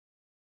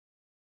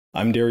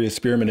I'm Darius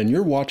Spearman, and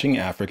you're watching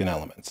African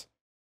Elements.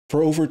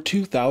 For over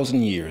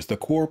 2,000 years, the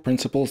core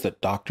principles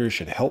that doctors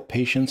should help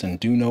patients and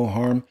do no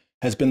harm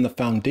has been the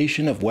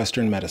foundation of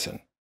Western medicine.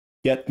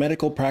 Yet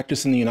medical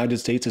practice in the United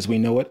States as we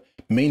know it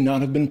may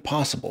not have been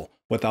possible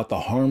without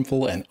the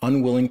harmful and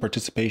unwilling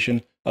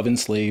participation of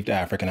enslaved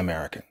African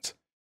Americans.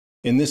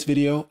 In this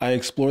video, I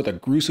explore the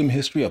gruesome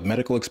history of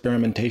medical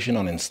experimentation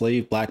on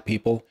enslaved Black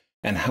people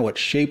and how it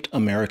shaped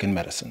American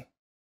medicine.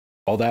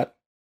 All that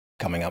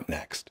coming up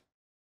next.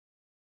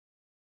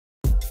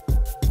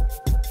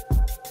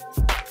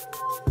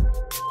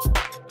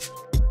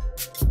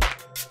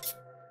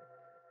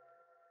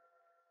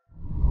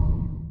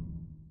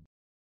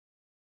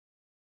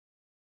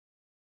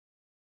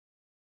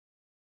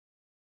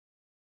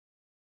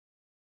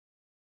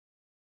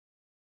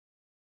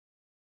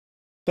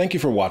 Thank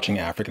you for watching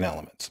African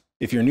Elements.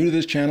 If you're new to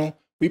this channel,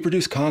 we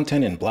produce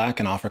content in Black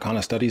and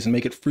Africana studies and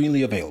make it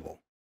freely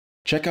available.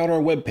 Check out our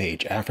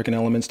webpage,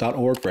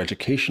 africanelements.org, for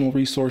educational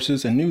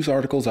resources and news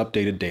articles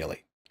updated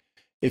daily.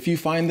 If you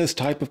find this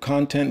type of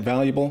content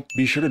valuable,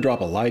 be sure to drop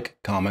a like,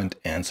 comment,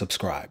 and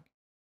subscribe.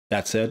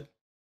 That said,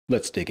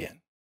 let's dig in.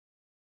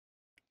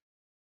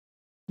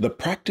 The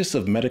practice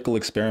of medical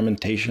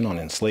experimentation on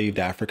enslaved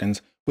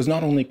Africans was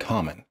not only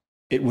common,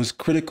 it was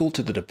critical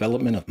to the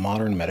development of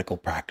modern medical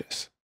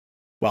practice.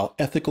 While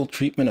ethical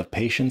treatment of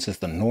patients is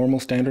the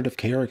normal standard of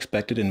care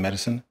expected in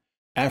medicine,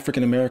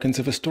 African Americans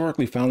have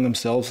historically found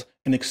themselves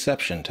an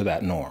exception to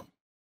that norm.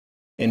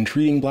 In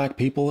treating Black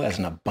people as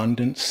an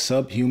abundant,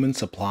 subhuman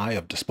supply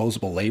of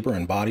disposable labor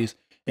and bodies,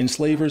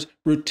 enslavers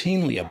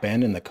routinely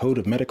abandoned the code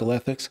of medical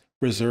ethics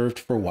reserved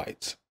for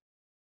whites.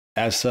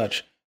 As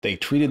such, they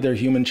treated their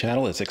human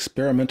chattel as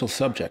experimental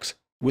subjects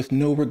with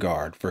no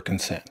regard for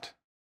consent.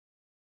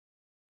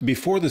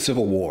 Before the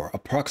Civil War,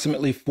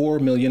 approximately 4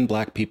 million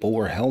Black people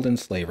were held in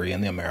slavery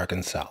in the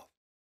American South.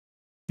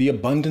 The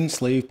abundant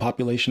slave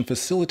population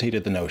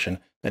facilitated the notion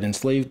that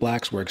enslaved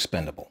Blacks were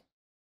expendable.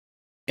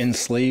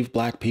 Enslaved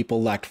Black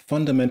people lacked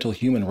fundamental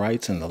human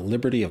rights and the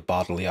liberty of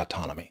bodily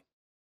autonomy.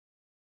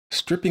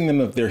 Stripping them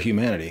of their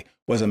humanity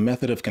was a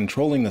method of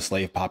controlling the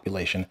slave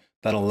population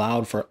that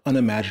allowed for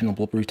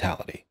unimaginable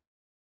brutality.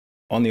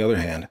 On the other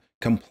hand,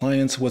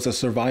 compliance was a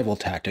survival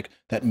tactic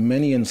that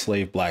many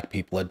enslaved Black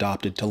people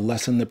adopted to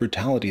lessen the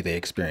brutality they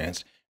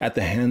experienced at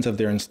the hands of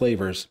their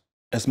enslavers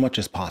as much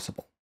as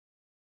possible.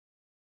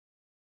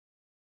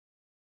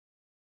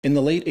 In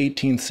the late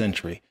 18th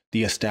century,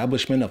 the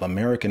establishment of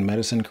American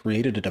medicine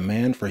created a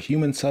demand for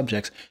human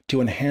subjects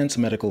to enhance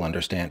medical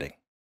understanding.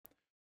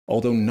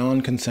 Although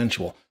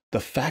non-consensual, the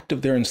fact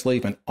of their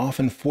enslavement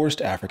often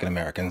forced African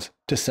Americans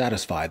to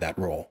satisfy that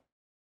role.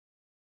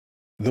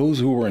 Those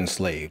who were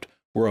enslaved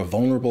were a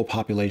vulnerable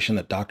population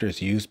that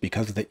doctors used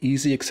because of the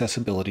easy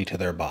accessibility to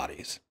their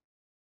bodies.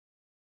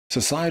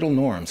 Societal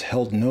norms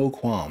held no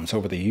qualms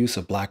over the use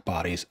of Black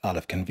bodies out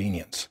of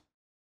convenience.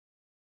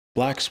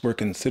 Blacks were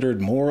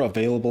considered more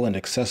available and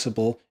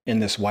accessible in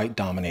this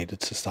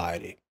white-dominated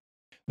society.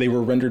 They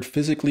were rendered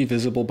physically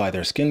visible by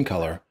their skin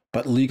color,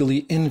 but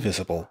legally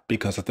invisible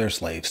because of their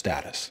slave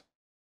status.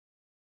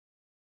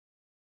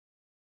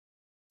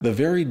 The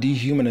very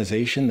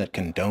dehumanization that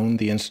condoned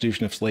the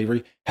institution of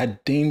slavery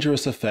had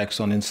dangerous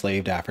effects on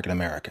enslaved African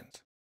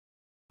Americans.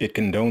 It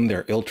condoned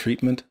their ill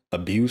treatment,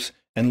 abuse,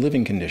 and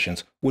living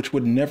conditions which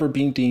would never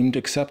be deemed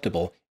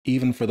acceptable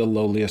even for the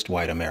lowliest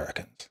white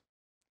Americans.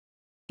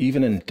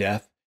 Even in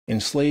death,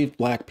 enslaved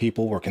Black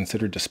people were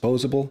considered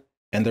disposable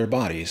and their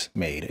bodies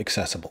made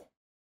accessible.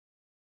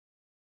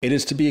 It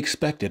is to be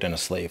expected in a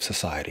slave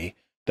society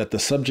that the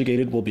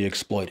subjugated will be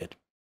exploited.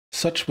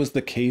 Such was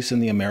the case in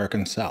the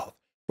American South,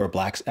 where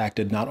Blacks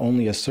acted not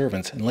only as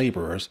servants and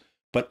laborers,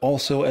 but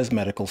also as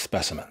medical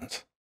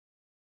specimens.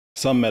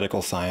 Some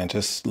medical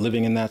scientists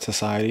living in that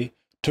society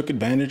took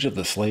advantage of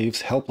the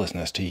slaves'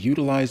 helplessness to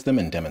utilize them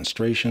in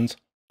demonstrations,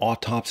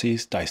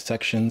 autopsies,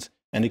 dissections,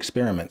 and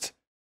experiments,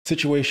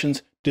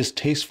 situations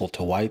distasteful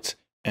to whites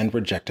and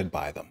rejected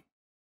by them.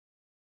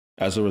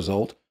 As a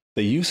result,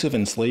 the use of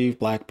enslaved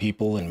Black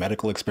people in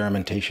medical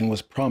experimentation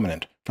was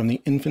prominent from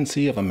the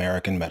infancy of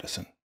American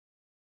medicine.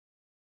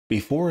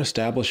 Before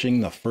establishing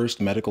the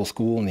first medical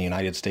school in the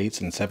United States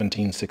in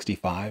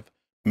 1765,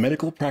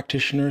 medical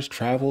practitioners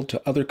traveled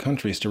to other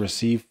countries to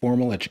receive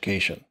formal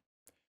education.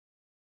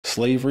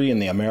 Slavery in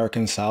the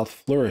American South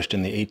flourished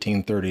in the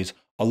 1830s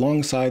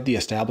alongside the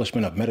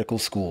establishment of medical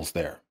schools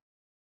there.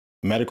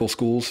 Medical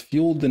schools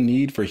fueled the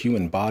need for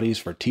human bodies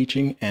for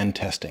teaching and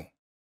testing.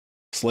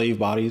 Slave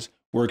bodies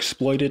were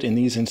exploited in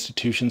these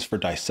institutions for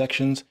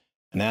dissections,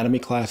 anatomy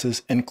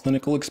classes, and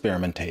clinical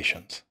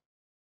experimentations.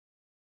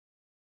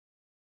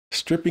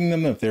 Stripping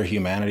them of their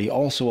humanity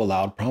also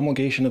allowed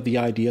promulgation of the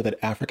idea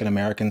that African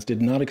Americans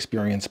did not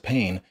experience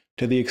pain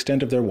to the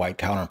extent of their white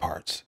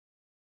counterparts.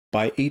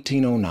 By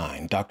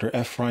 1809, Dr.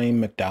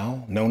 Ephraim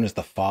McDowell, known as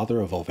the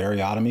father of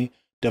ovariotomy,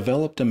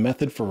 developed a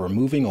method for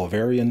removing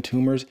ovarian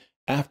tumors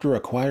after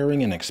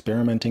acquiring and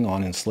experimenting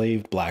on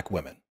enslaved Black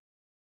women.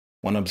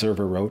 One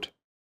observer wrote,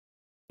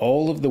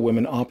 "All of the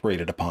women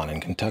operated upon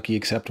in Kentucky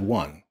except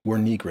one were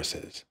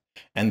negresses,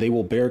 and they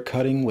will bear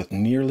cutting with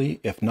nearly,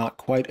 if not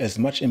quite as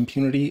much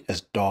impunity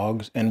as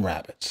dogs and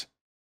rabbits.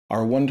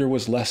 Our wonder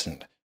was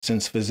lessened,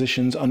 since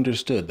physicians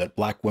understood that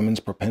black women's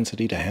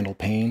propensity to handle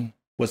pain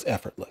was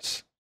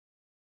effortless.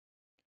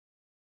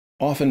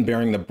 Often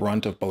bearing the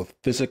brunt of both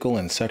physical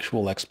and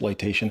sexual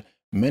exploitation,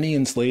 many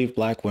enslaved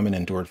black women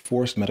endured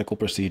forced medical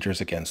procedures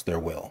against their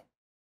will.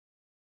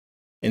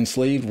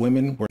 Enslaved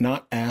women were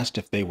not asked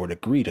if they would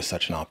agree to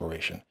such an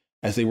operation,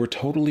 as they were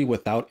totally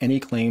without any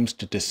claims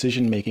to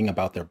decision-making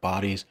about their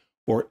bodies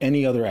or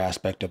any other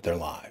aspect of their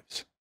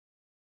lives.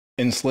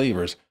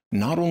 Enslavers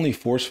not only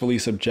forcefully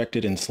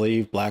subjected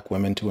enslaved black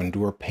women to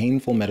endure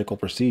painful medical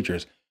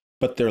procedures,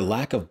 but their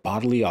lack of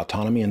bodily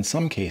autonomy in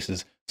some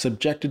cases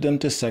subjected them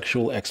to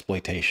sexual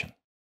exploitation.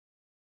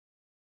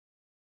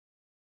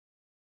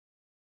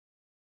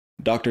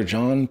 Dr.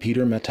 John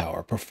Peter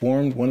Mettauer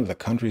performed one of the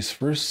country's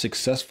first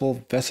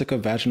successful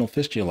vesicovaginal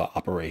fistula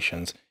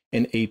operations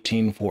in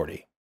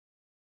 1840.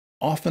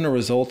 Often a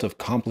result of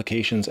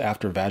complications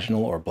after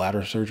vaginal or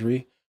bladder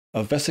surgery,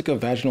 a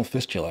vesicovaginal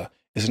fistula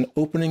is an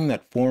opening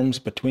that forms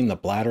between the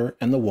bladder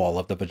and the wall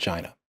of the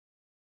vagina.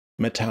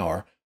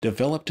 Mettauer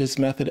developed his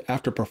method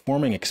after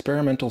performing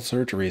experimental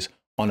surgeries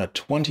on a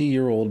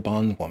 20-year-old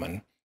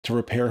bondwoman to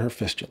repair her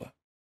fistula.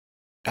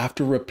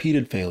 After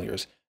repeated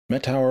failures,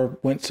 Mettauer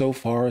went so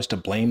far as to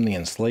blame the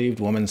enslaved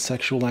woman's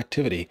sexual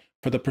activity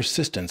for the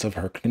persistence of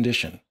her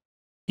condition,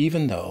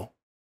 even though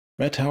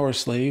Mettauer's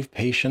slave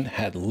patient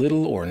had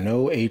little or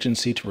no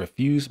agency to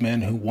refuse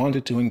men who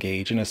wanted to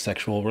engage in a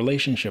sexual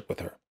relationship with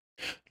her,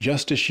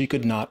 just as she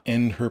could not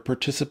end her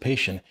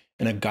participation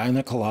in a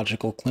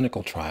gynecological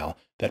clinical trial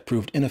that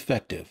proved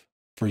ineffective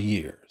for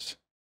years.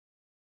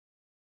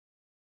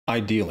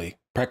 Ideally,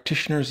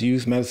 practitioners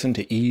use medicine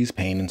to ease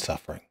pain and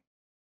suffering.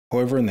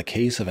 However, in the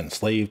case of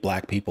enslaved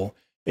black people,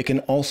 it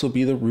can also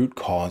be the root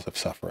cause of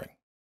suffering.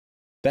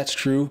 That's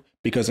true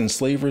because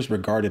enslavers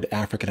regarded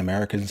African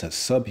Americans as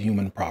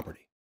subhuman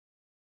property.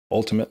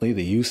 Ultimately,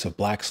 the use of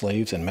black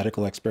slaves in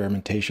medical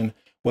experimentation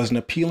was an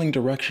appealing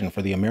direction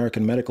for the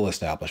American medical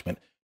establishment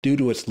due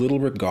to its little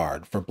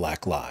regard for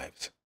black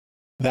lives.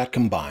 That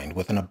combined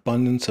with an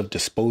abundance of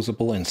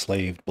disposable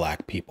enslaved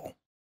black people.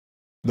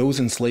 Those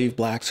enslaved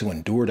blacks who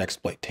endured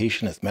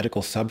exploitation as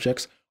medical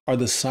subjects are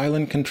the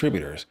silent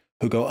contributors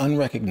who go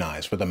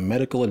unrecognized for the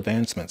medical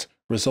advancements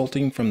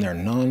resulting from their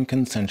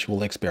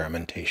non-consensual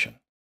experimentation.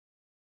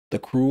 The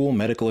cruel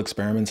medical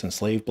experiments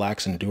enslaved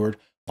blacks endured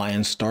lie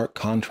in stark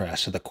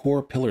contrast to the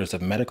core pillars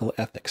of medical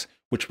ethics,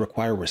 which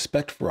require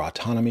respect for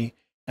autonomy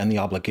and the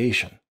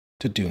obligation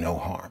to do no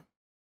harm.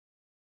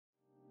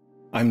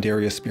 I'm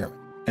Darius Spearman,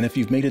 and if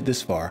you've made it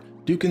this far,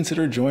 do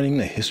consider joining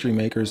the history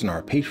makers in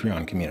our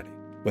Patreon community,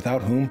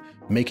 without whom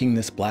making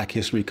this Black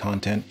history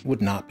content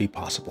would not be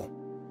possible.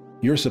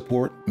 Your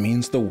support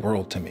means the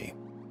world to me.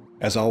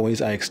 As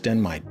always, I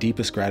extend my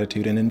deepest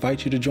gratitude and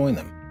invite you to join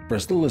them for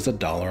as little as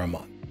 $1 a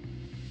month.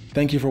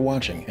 Thank you for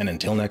watching, and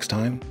until next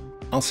time,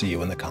 I'll see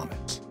you in the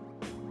comments.